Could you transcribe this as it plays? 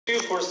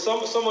For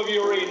some of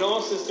you already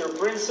know Sister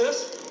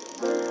Princess.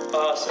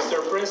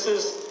 Sister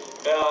Princess,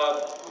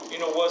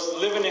 was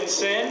living in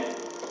sin,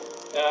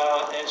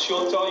 and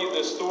she'll tell you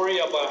the story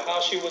about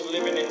how she was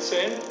living in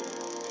sin,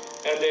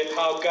 and then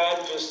how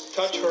God just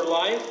touched her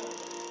life,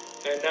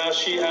 and now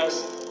she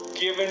has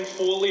given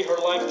fully her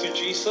life to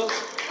Jesus.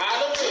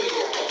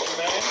 Hallelujah.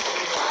 Amen.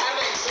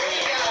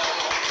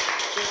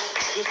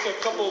 Just a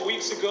couple of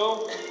weeks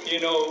ago,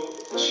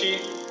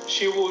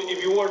 she will,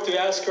 if you were to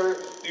ask her,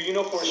 do you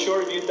know for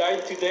sure if you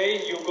died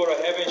today, you'll go to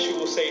heaven, she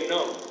will say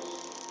no.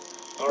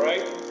 All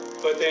right?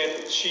 But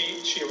then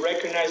she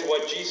recognized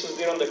what Jesus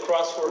did on the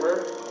cross for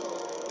her,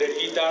 that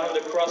he died on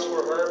the cross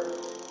for her,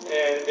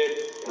 and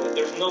that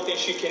there's nothing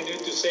she can do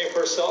to save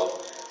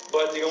herself,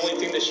 but the only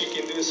thing that she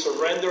can do is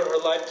surrender her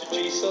life to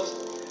Jesus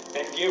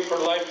and give her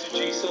life to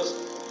Jesus,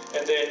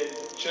 and then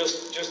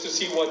just to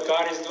see what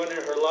God is doing in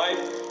her life.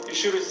 You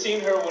should have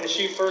seen her when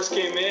she first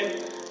came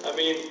in. I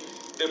mean,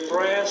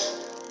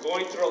 depressed,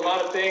 going through a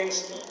lot of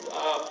things.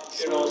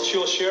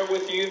 She'll share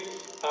with you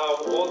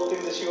all the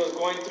things that she was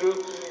going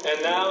through.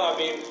 And now,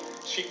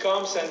 she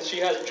comes and she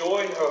has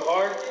joy in her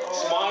heart,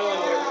 smile on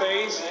her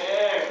face,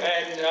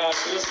 and just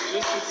to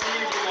see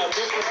a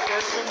different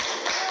person.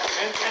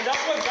 And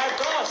that's what God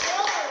does.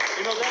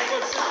 That's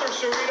what Sister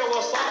Sharita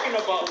was talking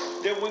about.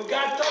 That when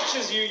God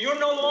touches you, you're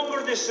no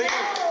longer the same.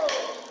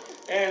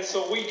 And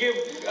so we give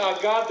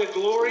God the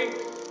glory.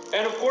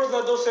 And of course,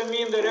 that doesn't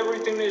mean that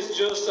everything is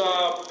just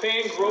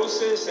pink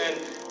roses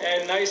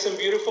and nice and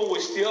beautiful. We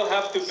still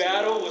have to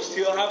battle. We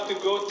still have to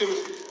go through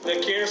the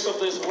cares of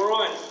this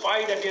world and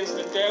fight against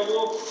the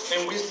devil.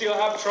 And we still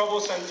have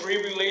troubles and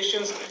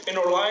tribulations in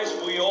our lives.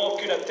 We all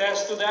could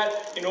attest to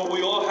that.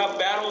 We all have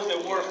battles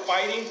that we're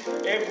fighting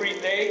every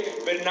day.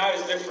 But now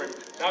it's different.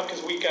 Now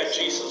because we got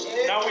Jesus.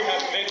 Now we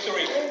have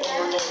victory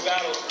over those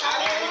battles.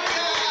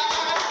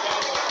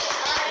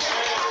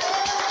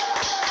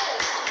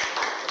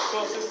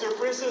 So, Sister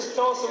Princess,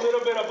 tell us a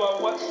little bit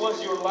about what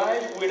was your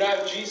life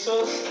without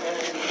Jesus and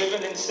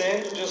living in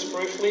sin, just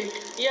briefly.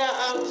 Yeah,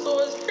 so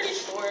it's pretty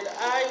short.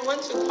 I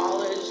went to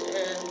college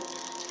and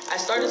I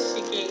started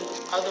seeking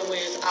other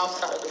ways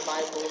outside of the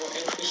Bible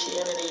and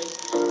Christianity.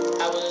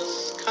 I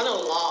was kind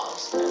of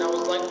lost, and I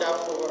was like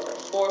that for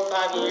 4 or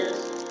 5 years.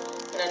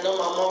 And I know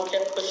my mom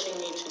kept pushing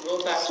me to go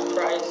back to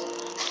Christ,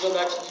 to go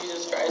back to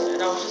Jesus Christ,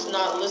 and I was just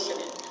not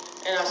listening.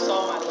 And I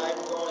saw my life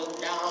going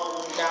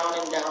down, down,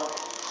 and down.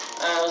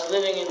 I was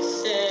living in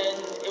sin.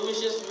 It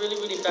was just really,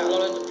 really bad. A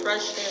lot of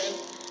depression,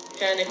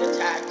 panic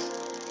attacks.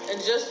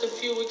 And just a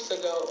few weeks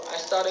ago, I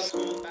started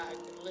coming back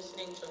and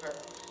listening to her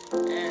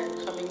and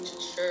coming to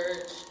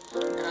church.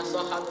 And I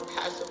saw how the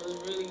pastor was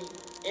really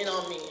in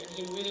on me, and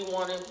he really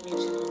wanted me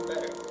to do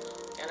better.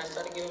 And I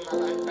started giving my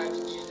life back to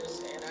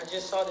Jesus, and I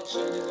just saw the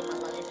changes in my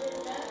life.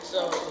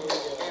 So,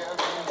 yeah.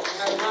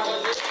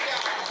 Hallelujah.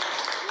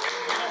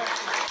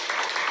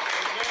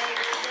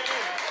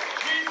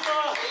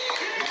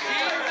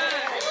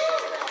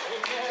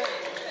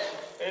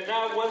 And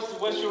now,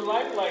 what's your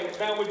life like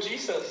now with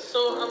Jesus?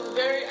 So I'm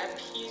very at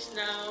peace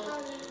now.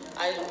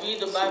 I read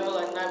the Bible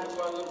at night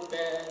before I go to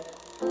bed.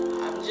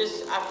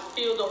 I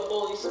feel the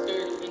Holy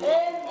Spirit in me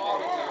all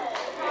the time.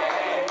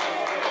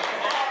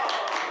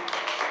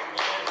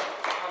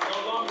 No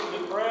longer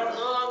depressed?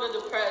 No longer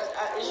depressed.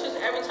 It's just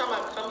every time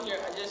I come here,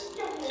 I just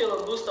feel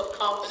a boost of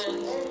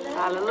confidence.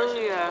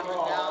 Hallelujah.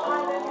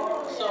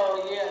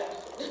 So, yeah.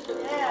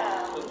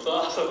 That's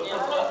awesome.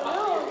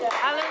 Yeah.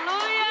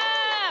 Hallelujah.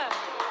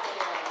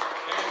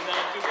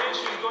 Today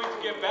she's going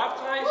to get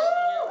baptized,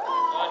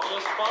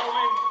 just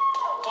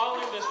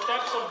following the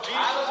steps of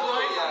Jesus,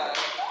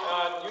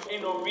 right?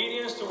 In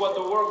obedience to what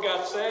the Word of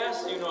God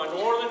says, an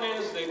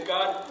ordinance that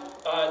God,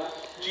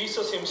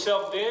 Jesus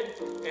Himself did,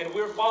 and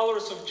we're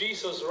followers of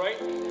Jesus, right?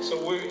 So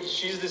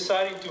she's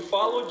deciding to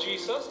follow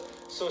Jesus.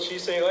 So she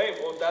say, hey,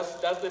 well,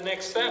 that's the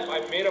next step. I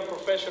made a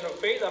profession of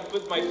faith. I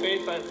put my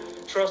faith and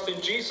trust in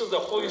Jesus. The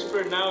Holy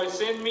Spirit now is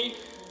in me,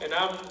 and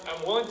I'm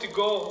willing to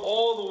go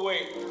all the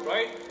way,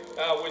 right?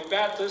 With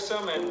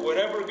baptism and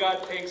whatever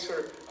God takes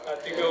her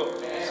to go.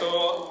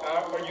 So,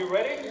 are you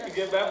ready to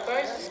get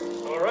baptized?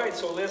 All right.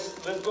 So let's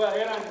go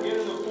ahead and get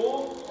in the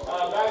pool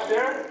back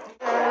there.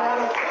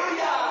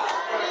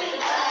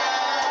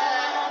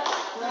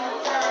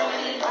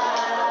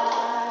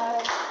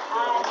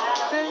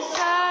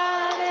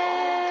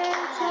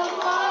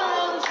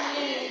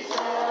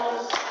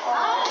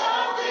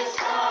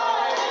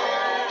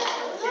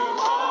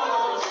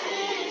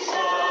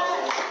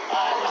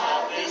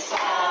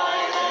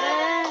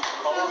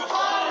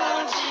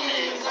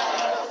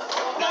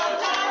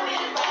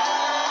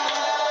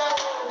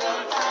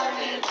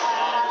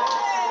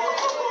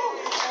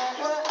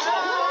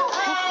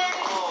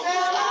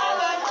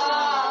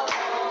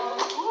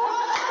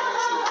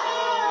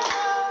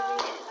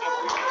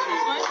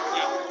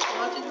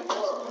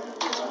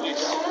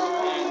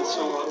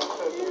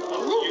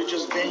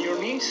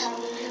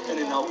 And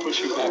then I'll push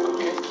you back,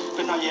 okay?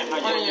 But not yet,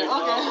 not yet.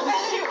 Okay.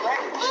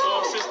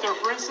 So, Sister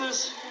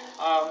Princess,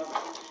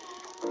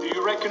 do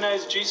you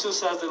recognize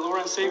Jesus as the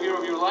Lord and Savior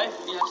of your life?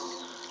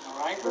 Yes. All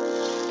right?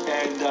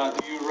 And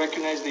do you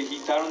recognize that he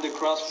died on the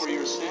cross for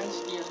your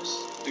sins?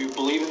 Yes. Do you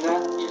believe in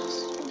that?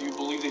 Yes. And do you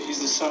believe that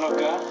he's the Son of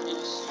God?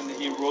 Yes. And that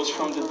he rose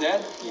from the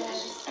dead?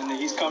 Yes. And that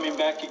he's coming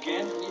back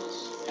again?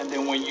 Yes. And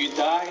then when you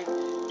die,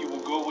 you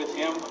will go with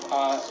him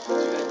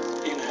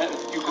in heaven.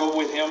 You go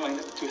with him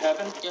to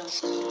heaven?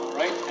 Yes. All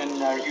right.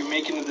 And are you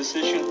making a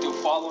decision to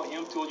follow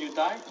him till you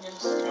die?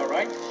 Yes. All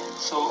right.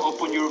 So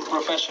open your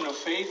profession of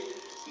faith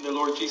in the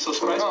Lord Jesus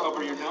Christ.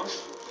 Cover your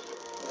nose.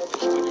 Just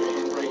put your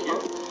hand right here.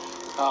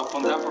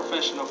 Upon that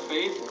profession of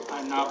faith,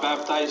 I now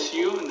baptize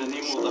you in the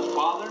name of the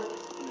Father,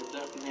 in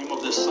the name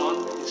of the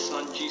Son, His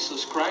Son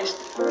Jesus Christ,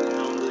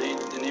 and in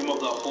the name of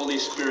the Holy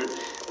Spirit.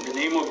 In the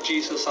name of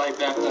Jesus, I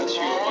baptize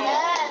you. Upon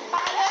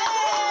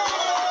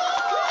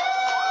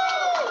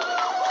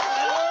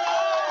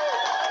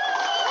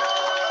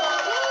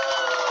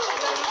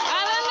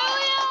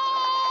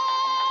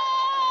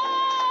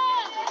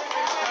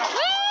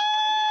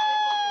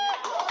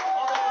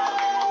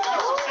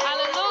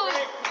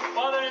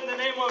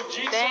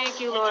Jesus, thank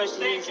you, Lord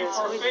thank you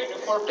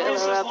Jesus. for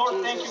Princess,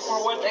 Lord. Thank you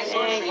for what you're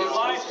doing in her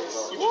life. We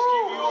just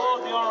give you all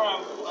the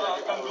honor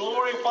and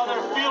glory, Father.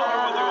 Fill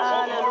her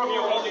with more of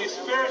your Holy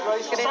Spirit.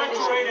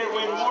 Saturate her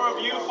with more of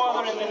you,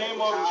 Father, in the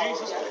name of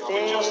Jesus.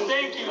 We just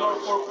thank you,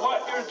 Lord, for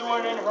what you're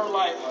doing in her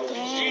life.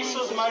 In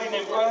Jesus' mighty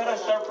name. Go ahead and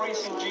start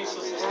praising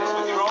Jesus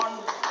with your own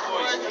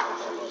voice.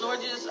 Lord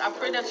Jesus, I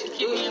pray that you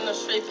keep me in the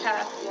straight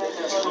path.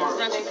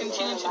 That you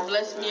continue to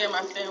bless me and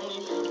my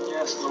family.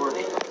 Yes, Lord.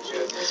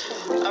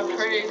 I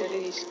pray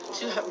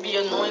to be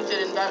anointed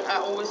and that I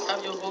always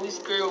have your Holy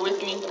Spirit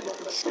with me.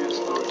 Yes,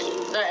 Lord.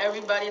 That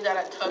everybody that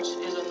I touch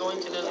is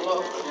anointed as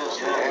well. Yes,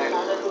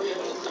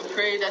 Lord. I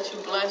pray that you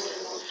bless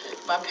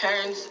my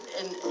parents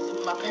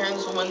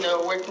when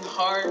they're working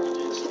hard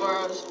for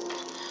us.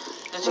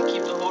 That you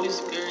keep the Holy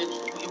Spirit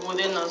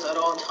within us at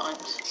all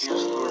times.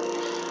 Yes, Lord.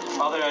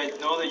 Father, I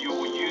know that you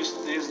will use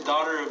this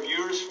daughter of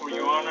yours for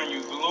your honor and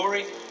your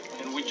glory.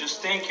 And we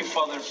just thank you,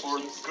 Father, for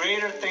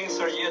greater things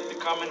are yet to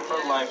come in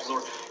her life,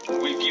 Lord.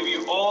 We give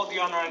you all the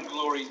honor and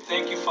glory.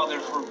 Thank you, Father,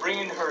 for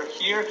bringing her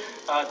here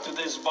to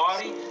this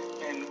body.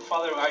 And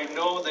Father, I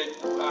know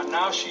that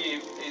now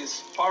she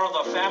is part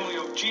of the family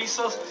of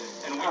Jesus.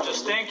 And we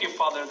just thank you,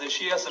 Father, that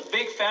she has a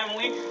big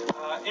family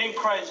in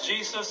Christ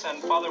Jesus.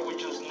 And Father, we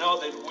just know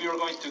that we are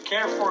going to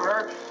care for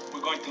her.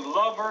 We're going to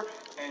love her.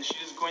 And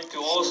she's going to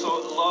also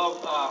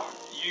love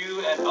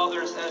you and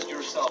others as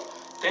yourself.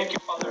 Thank you,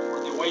 Father, for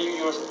the way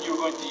you're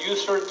going to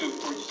use her to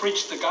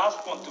preach the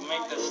gospel and to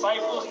make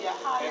disciples.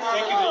 And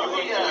thank you that you're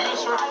going to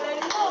use her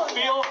to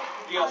fulfill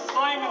the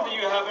assignment that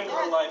you have in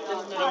her life.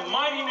 In the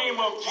mighty name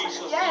of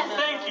Jesus, we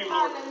thank you,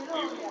 Lord.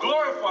 We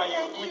glorify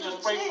you. We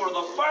just pray for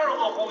the fire of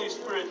the Holy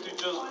Spirit to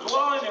just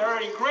dwell in her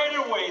in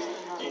greater ways.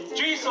 In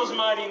Jesus'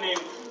 mighty name,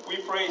 we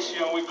praise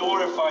you and we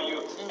glorify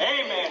you.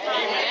 Amen.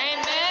 Amen.